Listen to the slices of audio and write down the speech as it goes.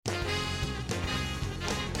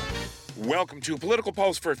Welcome to Political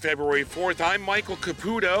Pulse for February 4th. I'm Michael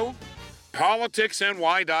Caputo,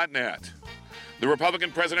 politicsny.net. The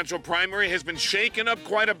Republican presidential primary has been shaken up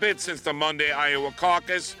quite a bit since the Monday Iowa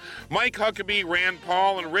caucus. Mike Huckabee, Rand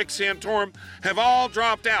Paul, and Rick Santorum have all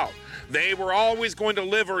dropped out. They were always going to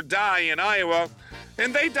live or die in Iowa,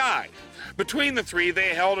 and they died. Between the three,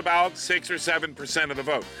 they held about 6 or 7% of the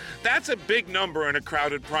vote. That's a big number in a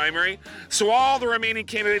crowded primary, so all the remaining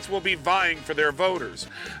candidates will be vying for their voters.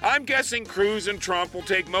 I'm guessing Cruz and Trump will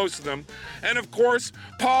take most of them, and of course,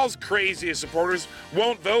 Paul's craziest supporters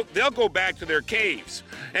won't vote. They'll go back to their caves,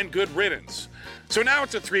 and good riddance. So now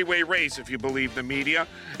it's a three-way race, if you believe the media.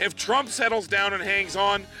 If Trump settles down and hangs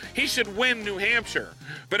on, he should win New Hampshire.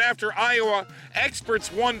 But after Iowa,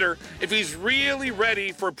 experts wonder if he's really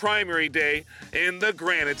ready for primary day in the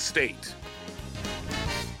Granite State.